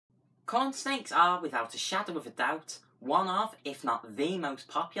Corn snakes are, without a shadow of a doubt, one of, if not the most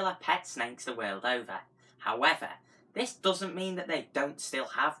popular pet snakes the world over. However, this doesn't mean that they don't still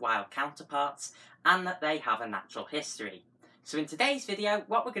have wild counterparts and that they have a natural history. So in today's video,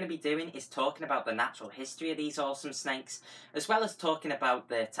 what we're going to be doing is talking about the natural history of these awesome snakes, as well as talking about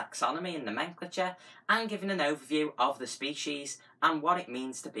their taxonomy and nomenclature, and giving an overview of the species and what it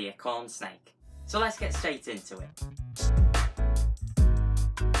means to be a corn snake. So let's get straight into it.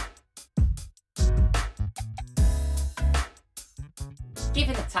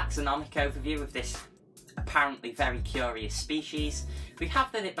 Giving a taxonomic overview of this apparently very curious species, we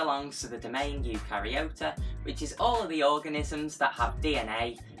have that it belongs to the domain Eukaryota, which is all of the organisms that have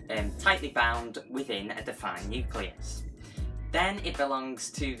DNA tightly bound within a defined nucleus. Then it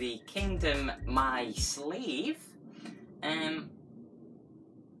belongs to the kingdom Mysleve.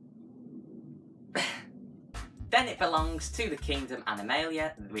 Then it belongs to the kingdom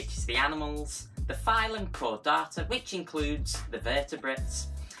Animalia, which is the animals, the phylum Chordata, which includes the vertebrates,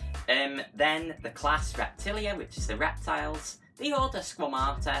 then the class Reptilia, which is the reptiles, the order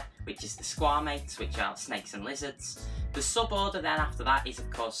Squamata, which is the squamates, which are snakes and lizards. The suborder then after that is of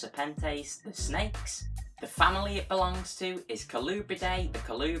course Serpentes, the snakes. The family it belongs to is Colubridae, the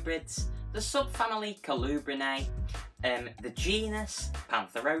colubrids, the subfamily Colubrinae, the genus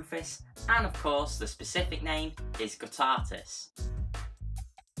Pantherophis, and of course the specific name is guttatus.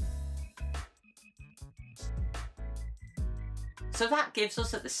 So that gives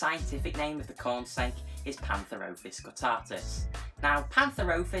us that the scientific name of the corn snake is Pantherophis guttatus. Now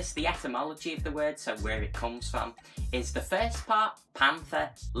Pantherophis, the etymology of the word, so where it comes from, is the first part, panther,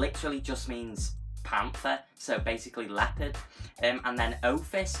 literally just means panther, so basically leopard, and then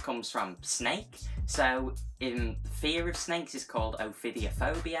ophis comes from snake, so in fear of snakes is called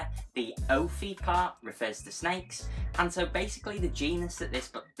ophidiophobia. The ophi part refers to snakes, and so basically the genus that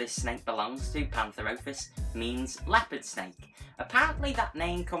this snake belongs to, Pantherophis, means leopard snake. Apparently that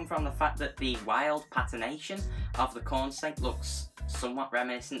name comes from the fact that the wild patination of the corn snake looks somewhat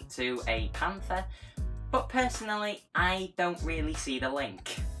reminiscent to a panther, but personally I don't really see the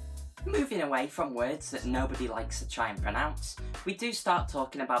link. Moving away from words that nobody likes to try and pronounce, we do start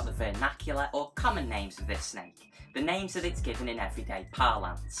talking about the vernacular or common names of this snake, the names that it's given in everyday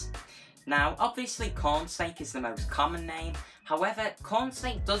parlance. Now obviously corn snake is the most common name, however corn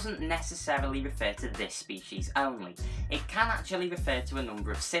snake doesn't necessarily refer to this species only. It can actually refer to a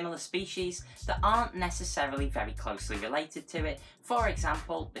number of similar species that aren't necessarily very closely related to it. For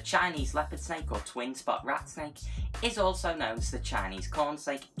example, the Chinese leopard snake or twin spot rat snake is also known as the Chinese corn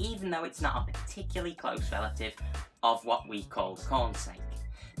snake, even though it's not a particularly close relative of what we call the corn snake.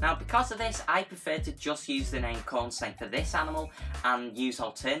 Now because of this, I prefer to just use the name corn snake for this animal and use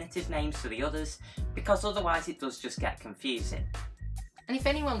alternative names for the others, because otherwise it does just get confusing. And if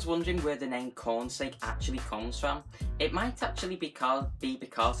anyone's wondering where the name corn snake actually comes from, it might actually be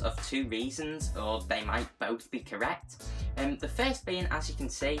because of two reasons, or they might both be correct. The first being, as you can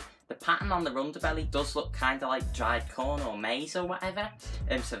see, the pattern on the underbelly does look kind of like dried corn or maize or whatever,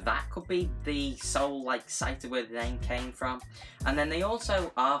 so that could be the sole site of where the name came from. And then they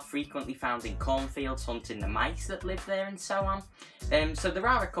also are frequently found in cornfields hunting the mice that live there and so on. So there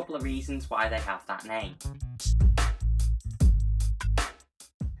are a couple of reasons why they have that name.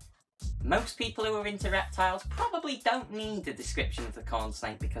 Most people who are into reptiles probably don't need a description of the corn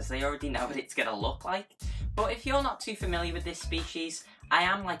snake because they already know what it's going to look like. But if you're not too familiar with this species, I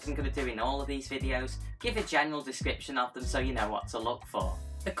am, like I'm going to do in all of these videos, give a general description of them so you know what to look for.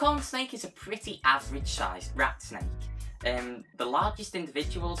 The corn snake is a pretty average sized rat snake. The largest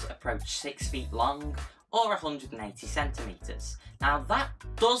individuals approach 6 feet long or 180 centimetres. Now that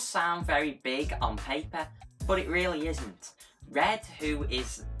does sound very big on paper, but it really isn't. Red, who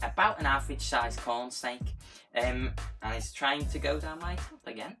is about an average sized corn snake, and is trying to go down my top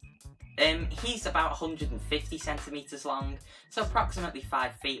again. He's about 150 centimetres long, so approximately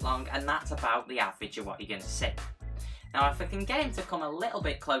 5 feet long, and that's about the average of what you're going to see. Now if I can get him to come a little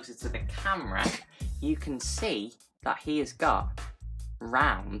bit closer to the camera, you can see that he has got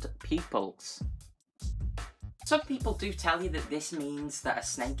round pupils. Some people do tell you that this means that a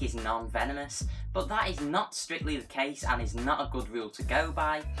snake is non-venomous, but that is not strictly the case and is not a good rule to go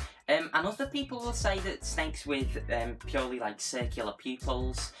by. And other people will say that snakes with purely circular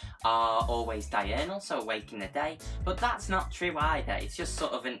pupils are always diurnal, so awake in the day, but that's not true either. It's just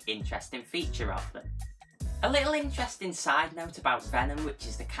sort of an interesting feature of them. A little interesting side note about venom, which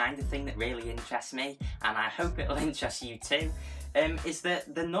is the kind of thing that really interests me, and I hope it'll interest you too. is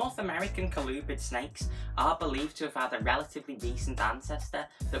that the North American colubrid snakes are believed to have had a relatively recent ancestor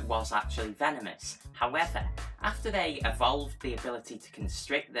that was actually venomous. However, after they evolved the ability to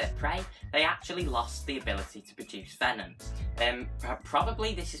constrict their prey, they actually lost the ability to produce venom.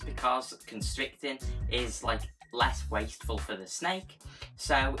 Probably this is because constricting is like less wasteful for the snake,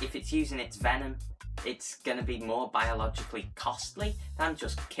 so if it's using its venom, it's going to be more biologically costly than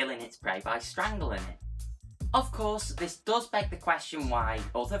just killing its prey by strangling it. Of course, this does beg the question why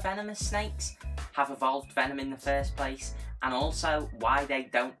other venomous snakes have evolved venom in the first place, and also why they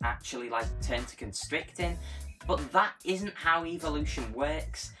don't actually turn to constricting, but that isn't how evolution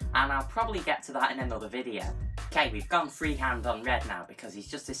works, and I'll probably get to that in another video. Okay, we've gone freehand on Red now because he's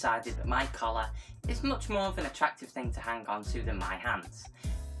just decided that my collar is much more of an attractive thing to hang on to than my hands.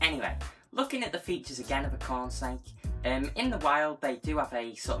 Anyway, looking at the features again of a corn snake, in the wild they do have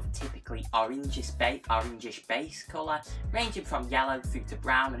a sort of typically orangish base colour, ranging from yellow through to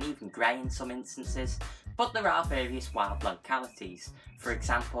brown and even grey in some instances, but there are various wild localities. For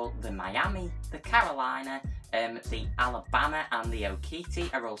example, the Miami, the Carolina, the Alabama and the Okeechobee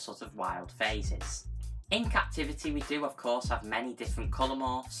are all sorts of wild phases. In captivity we do of course have many different colour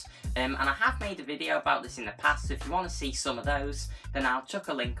morphs, and I have made a video about this in the past, so if you want to see some of those then I'll chuck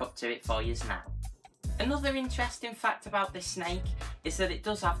a link up to it for you now. Another interesting fact about this snake is that it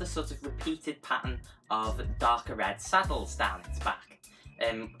does have the sort of repeated pattern of darker red saddles down its back,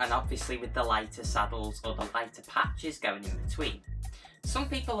 and obviously with the lighter saddles or the lighter patches going in between. Some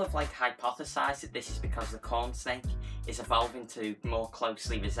people have hypothesised that this is because the corn snake is evolving to more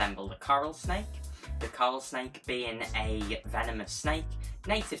closely resemble the coral snake being a venomous snake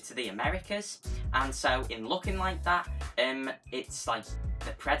native to the Americas, and so in looking like that, it's like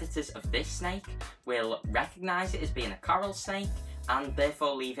the predators of this snake will recognise it as being a coral snake and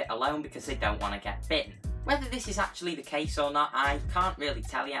therefore leave it alone because they don't want to get bitten. Whether this is actually the case or not, I can't really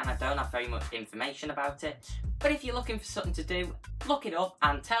tell you, and I don't have very much information about it, but if you're looking for something to do, look it up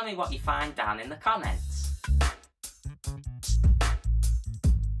and tell me what you find down in the comments.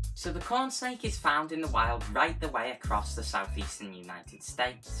 So the corn snake is found in the wild right the way across the southeastern United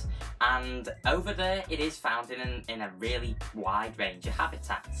States, and over there it is found in a really wide range of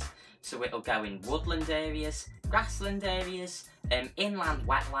habitats. So it'll go in woodland areas, grassland areas, inland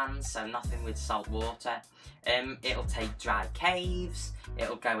wetlands, so nothing with salt water, it'll take dry caves,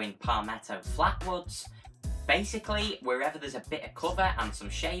 it'll go in palmetto flatwoods. Basically, wherever there's a bit of cover and some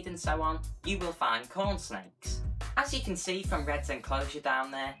shade and so on, you will find corn snakes. As you can see from Red's enclosure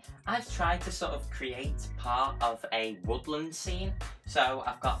down there, I've tried to sort of create part of a woodland scene. So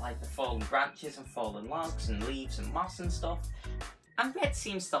I've got the fallen branches and fallen logs and leaves and moss and stuff. And Red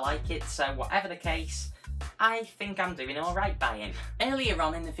seems to like it, so whatever the case, I think I'm doing alright by him. Earlier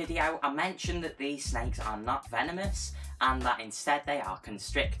on in the video, I mentioned that these snakes are not venomous and that instead they are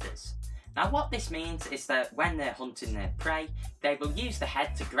constrictors. Now what this means is that when they're hunting their prey, they will use the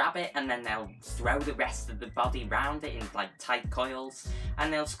head to grab it and then they'll throw the rest of the body round it in tight coils,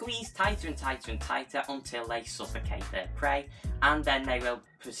 and they'll squeeze tighter and tighter and tighter until they suffocate their prey, and then they will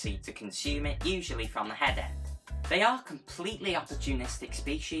proceed to consume it, usually from the head end. They are completely opportunistic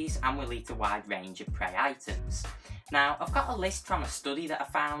species and will eat a wide range of prey items. Now I've got a list from a study that I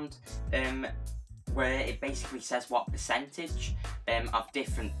found where it basically says what percentage of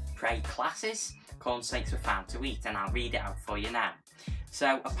different prey classes corn snakes were found to eat, and I'll read it out for you now.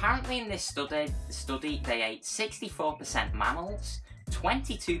 So apparently in this study they ate 64% mammals,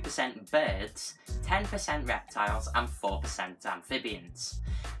 22% birds, 10% reptiles and 4% amphibians.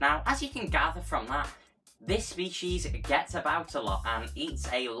 Now as you can gather from that, this species gets about a lot and eats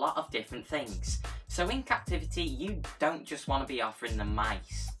a lot of different things. So in captivity you don't just want to be offering them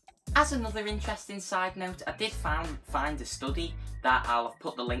mice. As another interesting side note, I did find a study that I'll have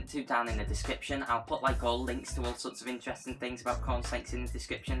put the link to down in the description. I'll put all links to all sorts of interesting things about corn snakes in the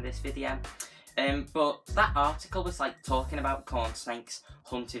description of this video. But that article was talking about corn snakes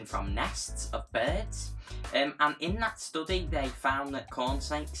hunting from nests of birds. And in that study they found that corn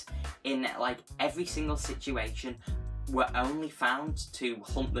snakes in every single situation were only found to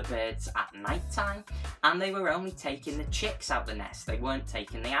hunt the birds at night time, and they were only taking the chicks out the nest, they weren't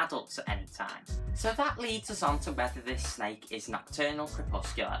taking the adults at any time. So that leads us on to whether this snake is nocturnal,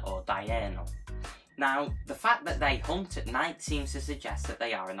 crepuscular or diurnal. Now the fact that they hunt at night seems to suggest that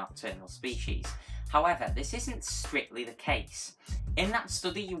they are a nocturnal species. However, this isn't strictly the case. In that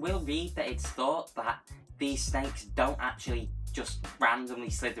study you will read that it's thought that these snakes don't actually just randomly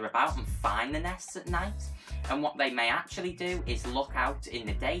slither about and find the nests at night. And what they may actually do is look out in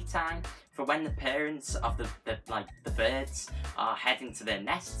the daytime for when the parents of the birds are heading to their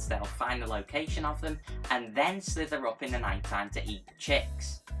nests. They'll find the location of them and then slither up in the nighttime to eat the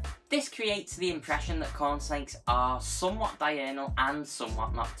chicks. This creates the impression that corn snakes are somewhat diurnal and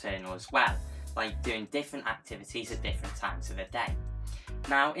somewhat nocturnal as well, like doing different activities at different times of the day.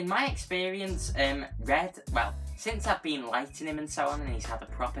 Now, in my experience, Red, well, since I've been lighting him and so on, and he's had a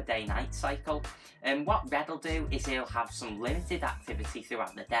proper day-night cycle, what Red will do is he'll have some limited activity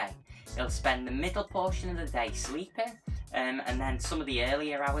throughout the day. He'll spend the middle portion of the day sleeping, and then some of the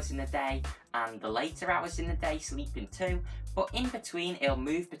earlier hours in the day and the later hours in the day sleeping too, but in between he'll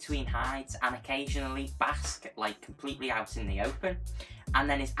move between hides and occasionally bask like completely out in the open, and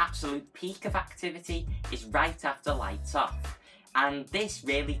then his absolute peak of activity is right after lights off. And this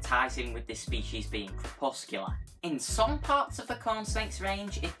really ties in with this species being crepuscular. In some parts of the corn snake's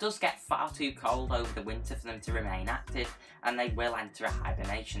range, it does get far too cold over the winter for them to remain active, and they will enter a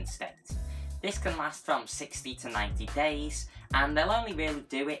hibernation state. This can last from 60 to 90 days, and they'll only really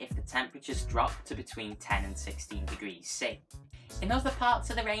do it if the temperatures drop to between 10 and 16 degrees C. In other parts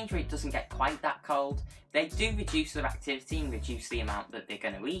of the range where it doesn't get quite that cold, they do reduce their activity and reduce the amount that they're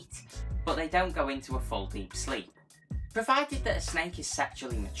going to eat, but they don't go into a full deep sleep. Provided that a snake is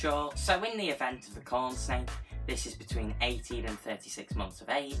sexually mature, so in the event of the corn snake, this is between 18 and 36 months of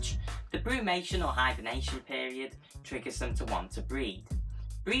age, the brumation or hibernation period triggers them to want to breed.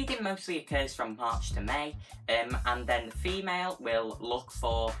 Breeding mostly occurs from March to May, and then the female will look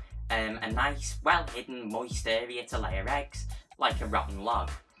for a nice, well-hidden, moist area to lay her eggs, like a rotten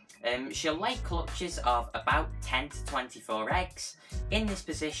log. She'll lay clutches of about 10 to 24 eggs in this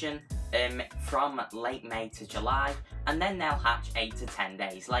position from late May to July, and then they'll hatch 8 to 10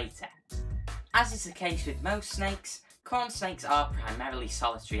 days later. As is the case with most snakes, corn snakes are primarily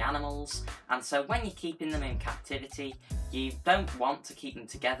solitary animals, and so when you're keeping them in captivity, you don't want to keep them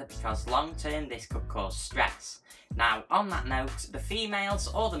together because long term this could cause stress. Now, on that note, the females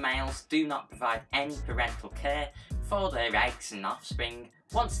or the males do not provide any parental care for their eggs and offspring.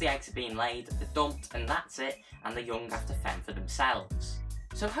 Once the eggs are being laid, they're dumped and that's it, and the young have to fend for themselves.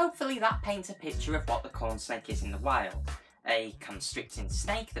 So hopefully that paints a picture of what the corn snake is in the wild. A constricting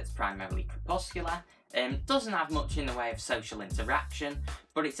snake that's primarily crepuscular, doesn't have much in the way of social interaction,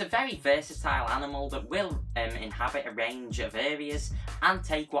 but it's a very versatile animal that will inhabit a range of areas and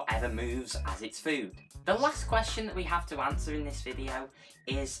take whatever moves as its food. The last question that we have to answer in this video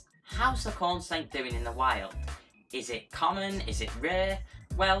is, how's the corn snake doing in the wild? Is it common? Is it rare?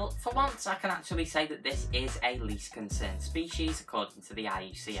 Well, for once I can actually say that this is a least concerned species according to the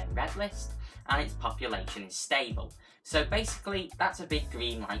IUCN Red List, and its population is stable. So basically, that's a big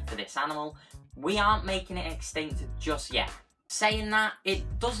green light for this animal. We aren't making it extinct just yet. Saying that, it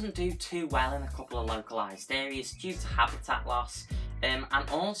doesn't do too well in a couple of localised areas due to habitat loss, and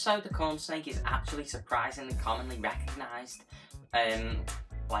also the corn snake is actually surprisingly commonly recognised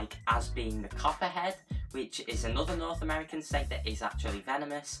as being the copperhead, which is another North American snake that is actually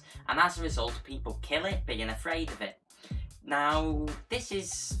venomous, and as a result people kill it being afraid of it. Now, this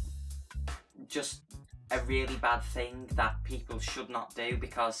is just a really bad thing that people should not do,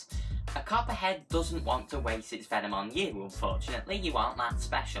 because a copperhead doesn't want to waste its venom on you, unfortunately. You aren't that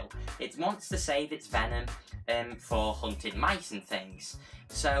special. It wants to save its venom for hunting mice and things.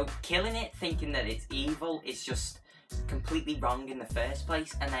 So killing it thinking that it's evil is just completely wrong in the first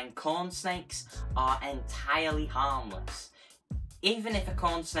place, and then corn snakes are entirely harmless. Even if a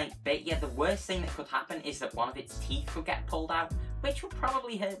corn snake bit you, the worst thing that could happen is that one of its teeth could get pulled out, which would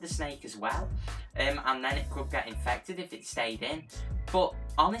probably hurt the snake as well, and then it could get infected if it stayed in. But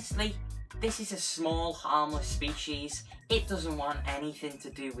honestly, this is a small, harmless species. It doesn't want anything to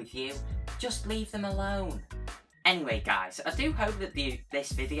do with you. Just leave them alone. Anyway guys, I do hope that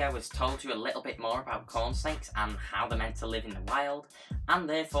this video has told you a little bit more about corn snakes and how they're meant to live in the wild, and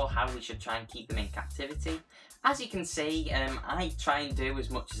therefore how we should try and keep them in captivity. As you can see, I try and do as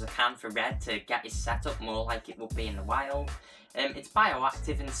much as I can for Red to get his setup more like it would be in the wild. It's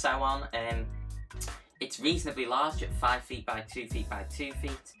bioactive and so on. It's reasonably large at 5 feet by 2 feet by 2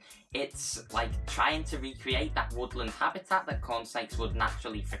 feet. It's like trying to recreate that woodland habitat that corn snakes would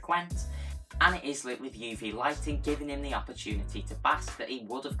naturally frequent. And it is lit with UV lighting, giving him the opportunity to bask that he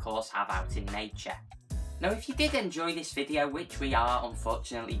would of course have out in nature. Now if you did enjoy this video, which we are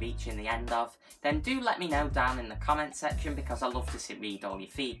unfortunately reaching the end of, then do let me know down in the comment section, because I love to read all your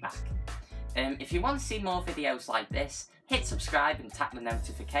feedback. If you want to see more videos like this, hit subscribe and tap the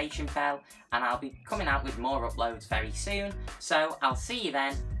notification bell, and I'll be coming out with more uploads very soon, so I'll see you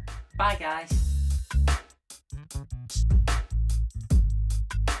then. Bye guys!